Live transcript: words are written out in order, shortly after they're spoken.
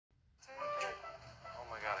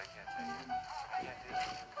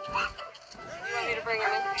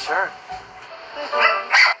Sure. Thank you.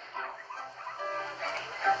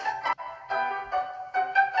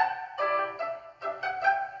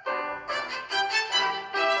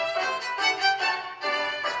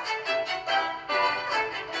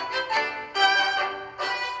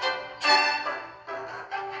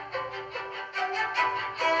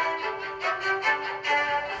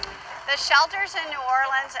 The shelters in New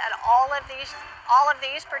Orleans and all of these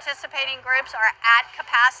participating groups are at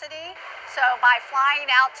capacity. So by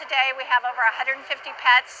flying out today, we have over 150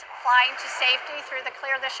 pets flying to safety through the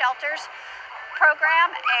Clear the Shelters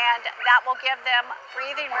program, and that will give them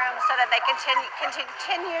breathing room so that they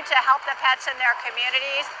continue to help the pets in their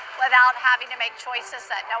communities without having to make choices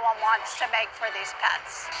that no one wants to make for these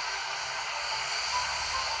pets.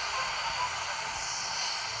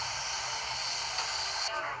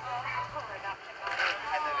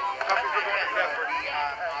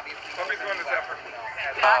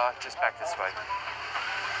 Just back this way.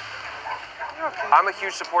 I'm a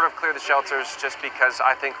huge supporter of Clear the Shelters just because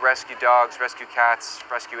I think rescue dogs, rescue cats,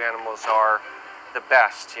 rescue animals are the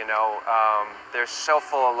best, you know. They're so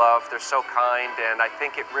full of love, they're so kind, and I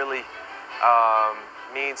think it really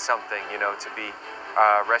means something, you know, to be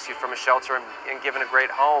rescued from a shelter and given a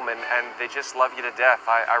great home, and they just love you to death.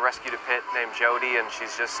 I rescued a pit named Jody, and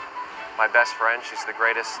she's just my best friend. She's the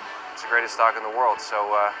greatest dog in the world, so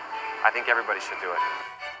I think everybody should do it.